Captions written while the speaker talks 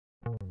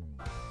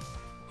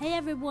Hey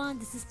everyone,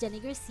 this is Jenny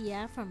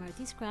Garcia from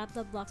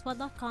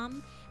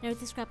earthyscrap.blogspot.com and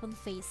earthyscrap on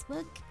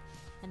Facebook.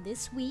 And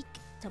this week,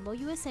 Tombow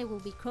USA will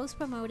be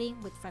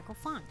cross-promoting with Freckled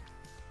Fawn.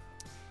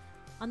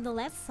 On the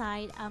left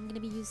side, I'm going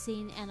to be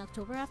using an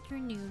October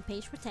afternoon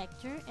page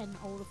protector, and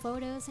all the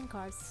photos and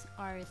cards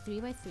are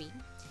 3x3.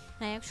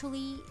 And I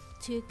actually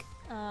took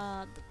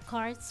the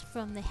cards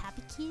from the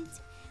Happy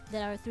Kids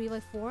that are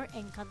 3x4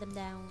 and cut them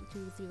down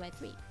to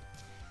 3x3.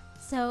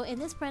 So in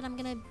this spread, I'm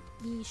going to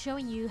be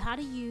showing you how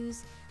to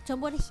use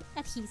Tombow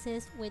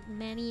adhesives with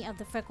many of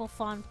the Freckled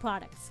Fawn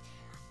products.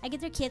 I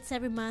get their kits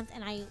every month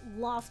and I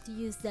love to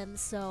use them,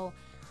 so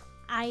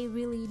I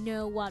really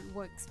know what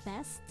works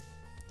best.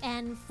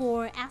 And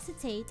for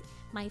acetate,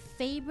 my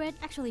favorite,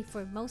 actually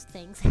for most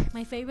things,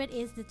 my favorite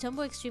is the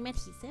Tombow Extreme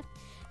Adhesive,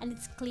 and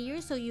it's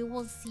clear so you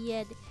will see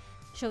it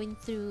showing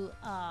through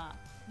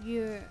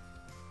your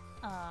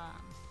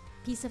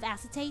piece of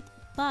acetate,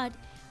 but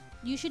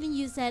you shouldn't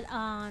use that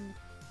on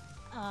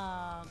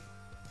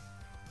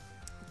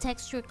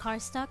textured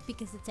cardstock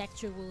because the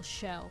texture will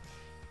show.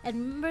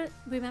 And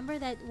remember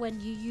that when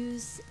you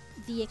use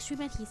the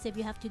extreme adhesive,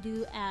 you have to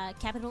do a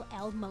capital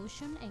L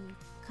motion and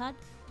cut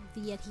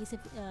the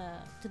adhesive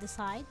to the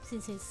side.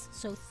 Since it's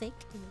so thick,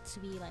 it needs to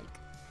be like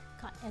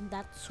cut, and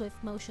that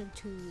swift motion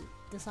to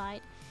the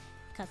side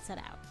cuts it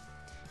out.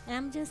 And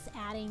I'm just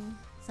adding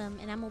some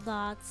enamel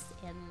dots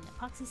and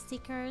epoxy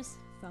stickers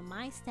from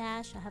my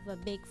stash. I have a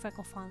big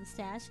Freckled Fawn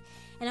stash,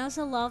 and I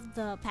also love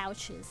the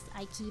pouches.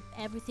 I keep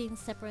everything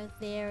separate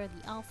there,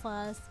 the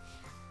alphas,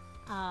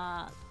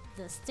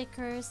 the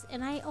stickers,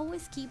 and I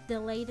always keep the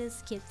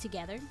latest kit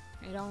together.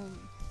 I don't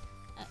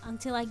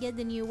until I get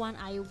the new one,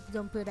 I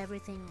don't put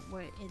everything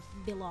where it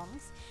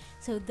belongs.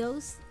 So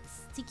those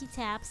sticky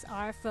tabs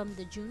are from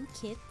the June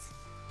kit.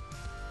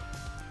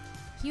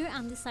 Here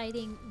I'm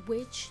deciding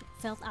which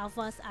felt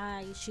alphas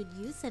I should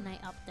use, and I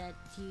opted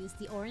to use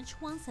the orange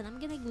ones, and I'm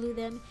gonna glue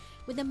them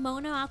with the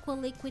Mono Aqua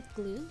liquid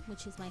glue,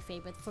 which is my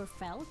favorite for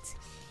felt,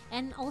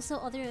 and also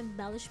other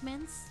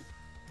embellishments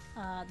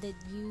that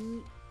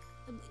you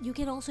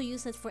can also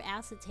use it for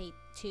acetate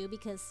too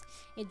because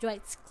it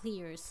dries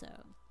clear. So,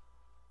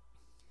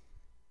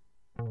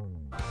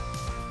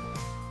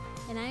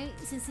 and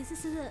since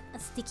this is a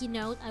sticky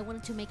note, I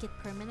wanted to make it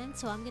permanent,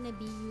 so I'm gonna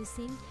be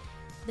using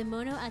the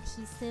Mono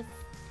Adhesive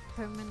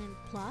Permanent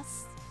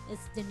Plus.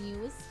 It's the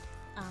newest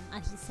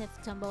adhesive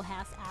Tombow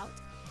has out,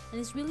 and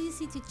it's really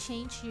easy to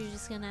change. You're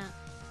just gonna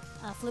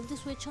flip the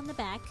switch on the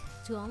back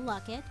to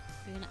unlock it.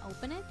 You're gonna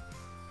open it.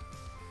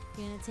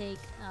 You're gonna take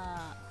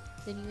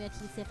the new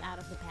adhesive out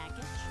of the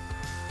package.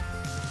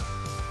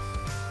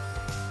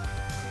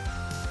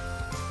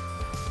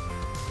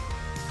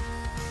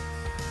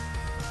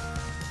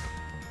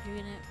 You're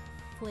gonna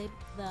flip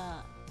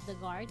the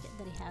guard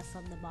that it has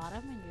on the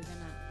bottom, and you're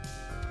gonna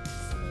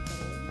slip it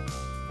in.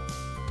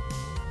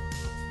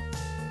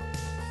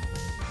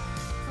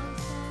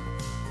 Close it.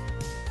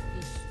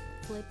 You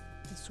flip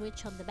the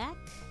switch on the back,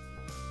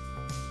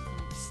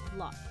 and it's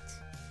locked.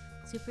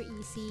 Super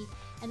easy.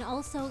 And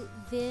also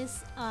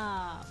this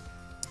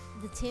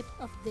the tip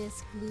of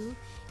this glue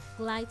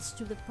glides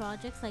through the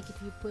projects. Like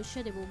if you push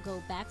it, it will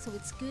go back. So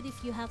it's good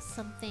if you have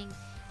something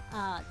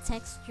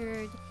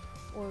textured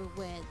or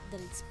that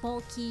it's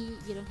bulky.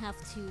 You don't have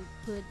to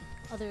put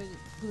other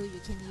glue. You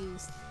can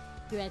use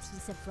your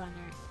adhesive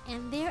runner.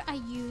 And there I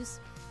use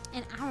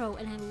an arrow,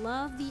 and I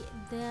love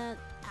the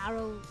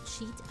arrow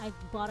sheet. I've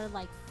bought it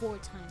like 4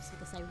 times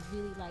because I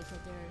really like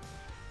it. They're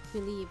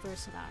really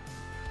versatile.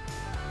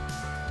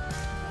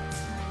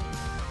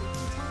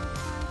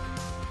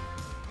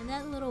 And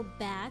that little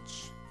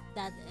batch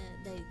that's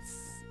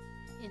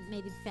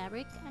made in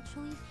fabric,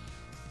 actually,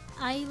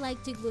 I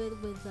like to glue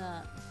it with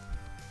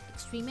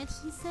extreme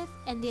adhesive,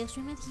 and the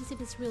extreme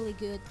adhesive is really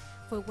good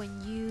for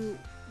when you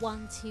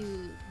want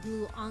to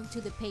glue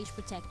onto the page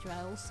protector.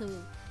 I also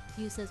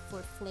use it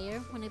for flare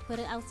when I put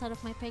it outside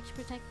of my page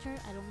protector.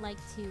 I don't like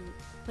to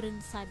put it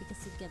inside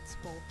because it gets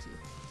bulky.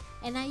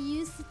 And I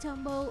use the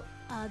Tombow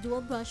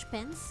dual brush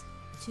pens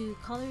to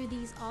color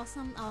these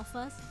awesome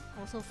alphas,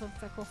 also from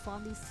Freckled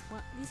Fawn.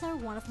 These are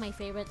one of my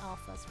favorite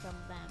alphas from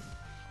them.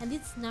 And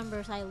these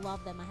numbers, I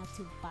love them. I have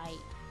to buy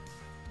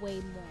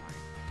way more.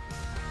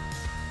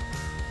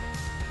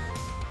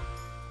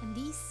 And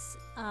these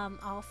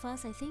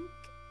alphas, I think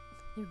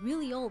they're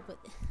really old, but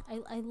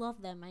I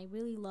love them. I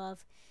really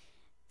love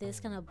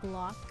this kind of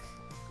block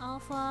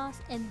alphas,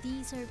 and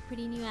these are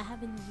pretty new. I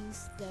haven't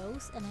used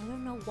those, and I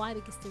don't know why,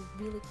 because they're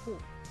really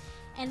cool.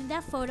 And in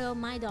that photo,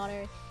 my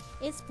daughter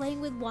is playing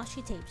with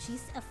washi tape.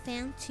 She's a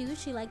fan too.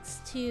 She likes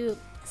to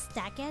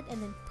stack it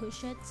and then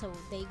push it so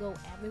they go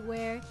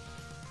everywhere,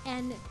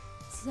 and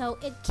so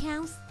it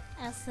counts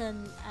as a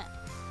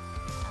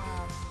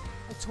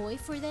toy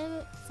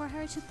for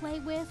her to play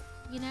with,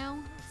 you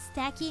know,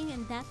 stacking,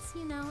 and that's,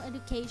 you know,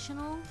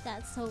 educational.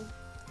 So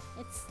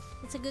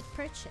it's a good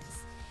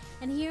purchase.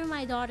 And here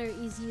my daughter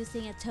is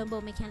using a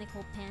Tombow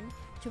mechanical pen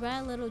to write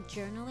a little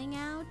journaling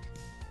out.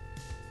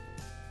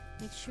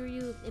 Make sure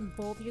you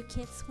involve your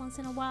kids once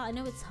in a while. I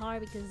know it's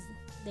hard because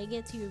they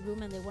get to your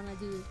room and they want to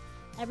do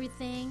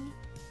everything,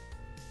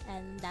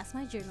 and that's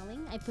my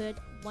journaling. I put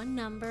one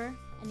number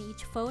in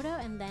each photo,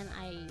 and then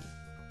I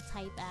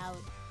type out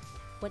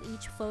what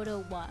each photo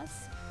was.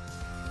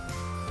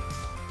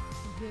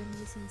 And here I'm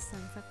using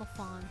some Freckled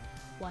Fawn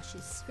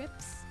washi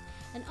strips,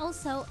 and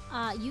also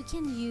you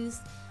can use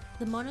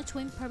the Mono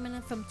Twin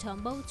Permanent from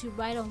Tombow to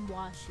write on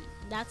washi.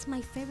 That's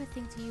my favorite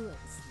thing to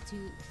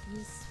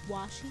use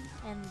washi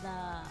and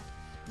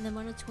the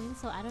Mono Twin,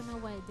 so I don't know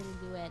why I didn't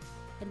do it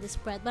in this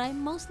spread, but I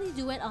mostly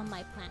do it on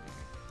my planner.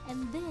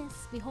 And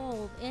this,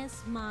 behold,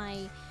 is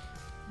my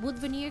wood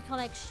veneer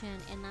collection,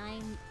 and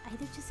I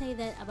did to say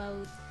that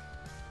about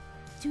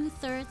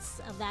 2/3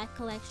 of that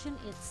collection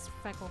it's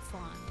Freckled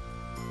Fawn.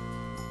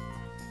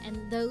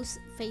 And those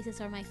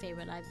faces are my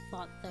favorite. I've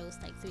bought those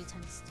like 3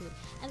 times too.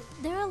 And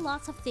there are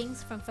lots of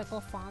things from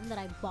Freckled Fawn that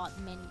I've bought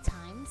many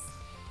times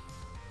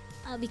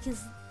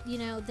because, you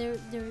know, they're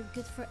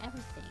good for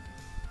everything.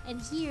 And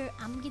here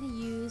I'm gonna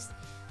use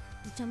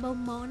the Tombow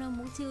Mono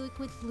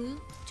Multi-Liquid Glue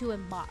to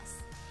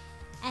emboss.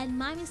 And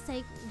my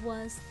mistake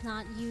was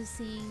not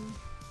using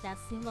that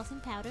embossing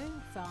powder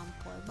from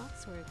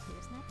Box or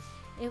Clear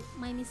Snap.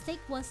 My mistake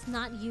was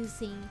not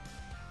using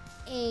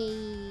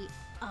a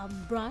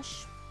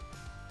brush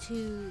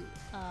to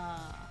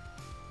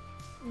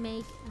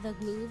make the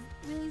glue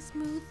really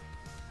smooth.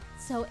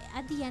 So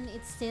at the end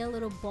it's still a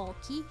little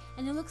bulky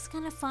and it looks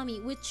kind of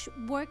foamy, which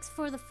works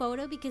for the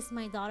photo because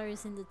my daughter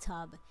is in the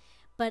tub.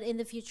 But in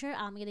the future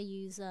I'm gonna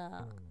use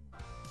a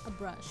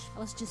brush. I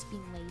was just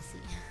being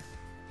lazy.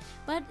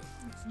 But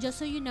just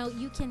so you know,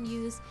 you can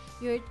use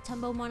your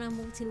Tombow Mono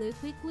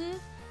Multi-Liquid Glue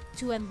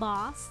to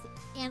emboss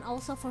and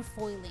also for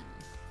foiling.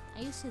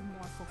 I use it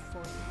more for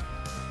foiling.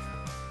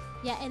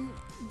 Yeah, and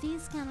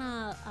these kind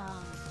of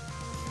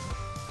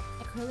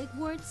acrylic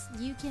words,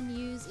 you can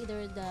use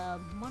either the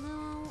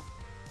Mono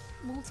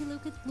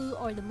Multi-Liquid Glue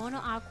or the Mono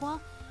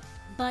Aqua,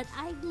 but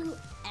I glue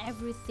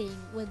everything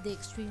with the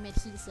extreme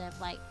adhesive,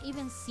 like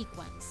even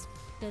sequins,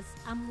 because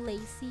I'm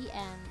lazy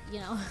and, you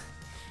know,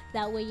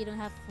 that way you don't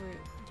have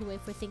to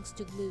wait for things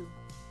to glue.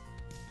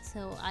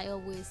 So I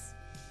always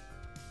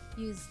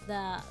use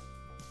the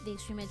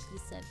extreme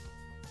adhesive.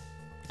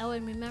 Oh,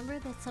 and remember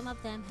that some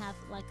of them have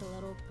like a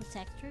little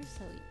protector,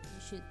 so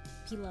you should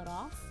peel it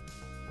off.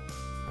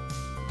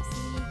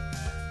 See,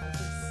 I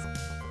just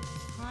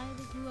apply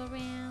the glue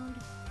around,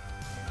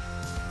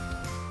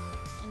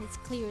 and it's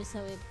clear, so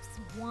if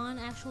one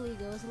actually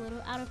goes a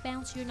little out of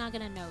bounds, you're not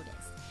gonna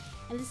notice.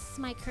 And this is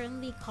my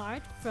currently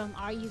card from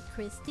Are You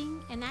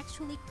Christine? And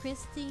actually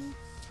Christine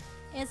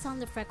is on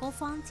the Freckled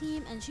Fawn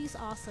team, and she's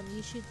awesome.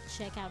 You should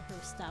check out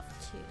her stuff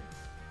too.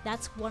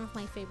 That's one of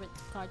my favorite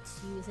cards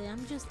to use, and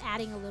I'm just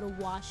adding a little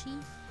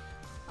washi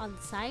on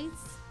the sides.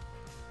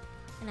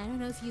 And I don't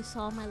know if you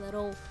saw my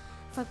little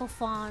Freckled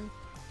Fawn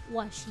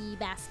washi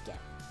basket,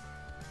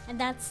 and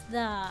that's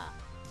the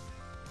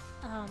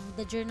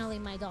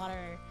journaling my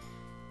daughter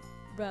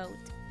wrote.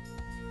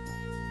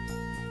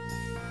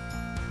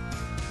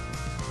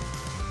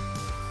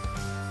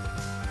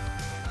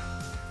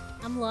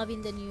 I'm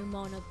loving the new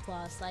Mono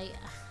Plus. I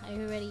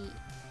already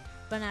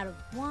run out of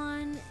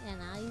one, and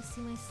I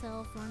see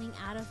myself running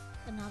out of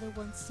another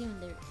one soon.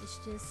 It's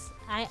just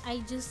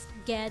I just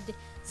get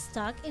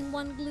stuck in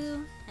one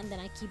glue, and then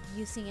I keep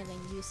using it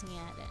and using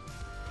it, and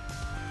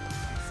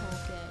it's all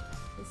good.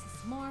 This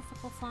is more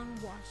Freckled Fawn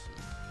washi.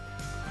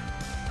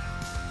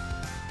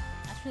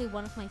 Actually,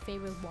 one of my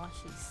favorite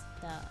washis,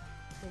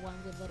 the one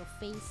with little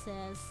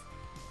faces.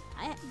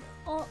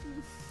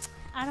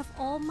 Out of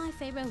all my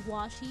favorite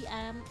washi,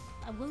 I'm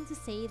willing to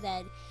say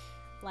that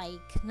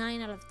like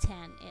 9 out of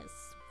 10 is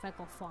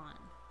Freckled Fawn.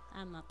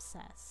 I'm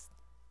obsessed.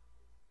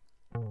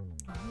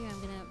 And here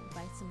I'm gonna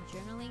write some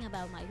journaling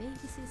about my baby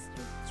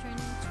sister turning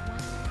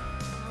 20,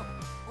 how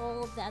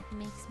all of that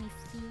makes me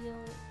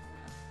feel.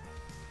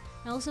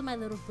 And also my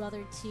little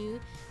brother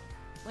too.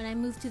 When I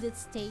moved to the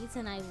States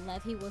and I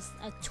left, he was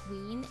a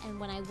tween, and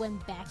when I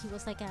went back he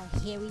was like a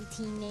hairy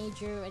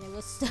teenager, and it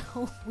was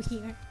so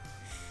weird.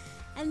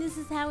 And this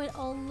is how it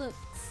all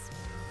looks.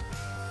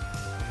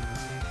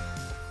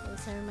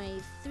 Those are my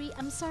 3.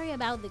 I'm sorry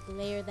about the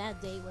glare.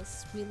 That day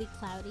was really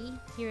cloudy.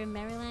 Here in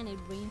Maryland it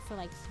rained for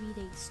like 3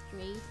 days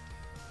straight,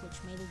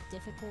 which made it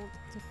difficult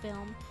to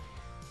film.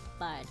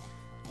 But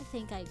I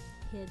think I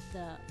hid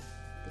the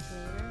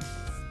glare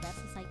as best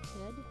as I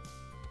could.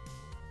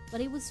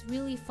 But it was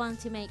really fun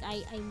to make.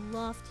 I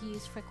love to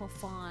use Freckled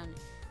Fawn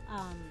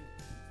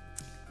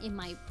in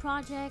my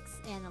projects,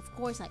 and of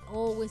course I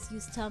always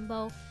use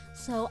Tombow.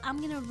 So I'm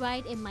gonna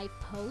write in my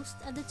post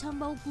at the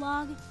Tombow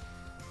blog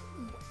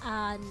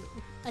an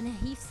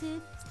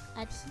adhesives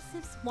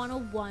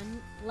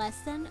 101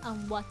 lesson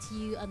on what to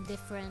use on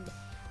different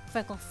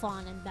Freckled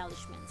Fawn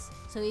embellishments.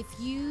 So if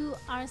you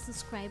are a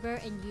subscriber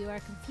and you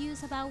are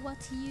confused about what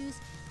to use,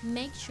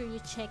 make sure you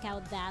check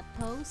out that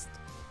post,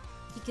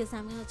 because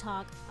I'm gonna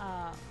talk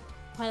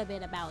quite a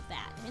bit about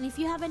that. And if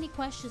you have any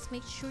questions,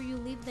 make sure you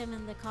leave them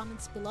in the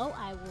comments below.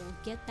 I will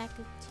get back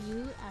to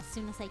you as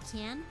soon as I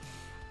can.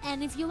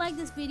 And if you like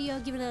this video,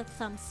 give it a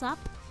thumbs up,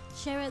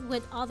 share it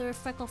with other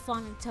Freckled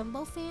Fawn and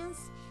Tombow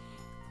fans,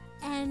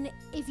 And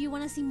if you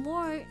want to see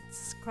more,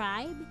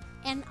 subscribe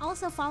and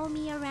also follow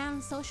me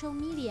around social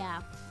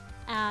media.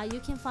 You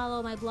can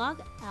follow my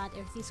blog at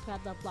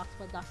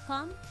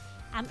earthyscrap.blogspot.com.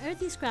 I'm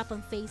Earthy Scrap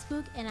on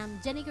Facebook, and I'm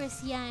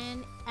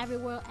JennieGarciaN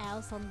everywhere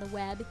else on the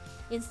web: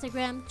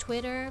 Instagram,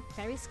 Twitter,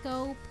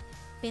 Periscope,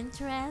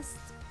 Pinterest,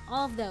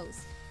 all of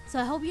those. So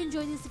I hope you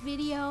enjoyed this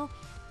video.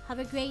 Have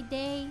a great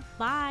day.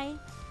 Bye.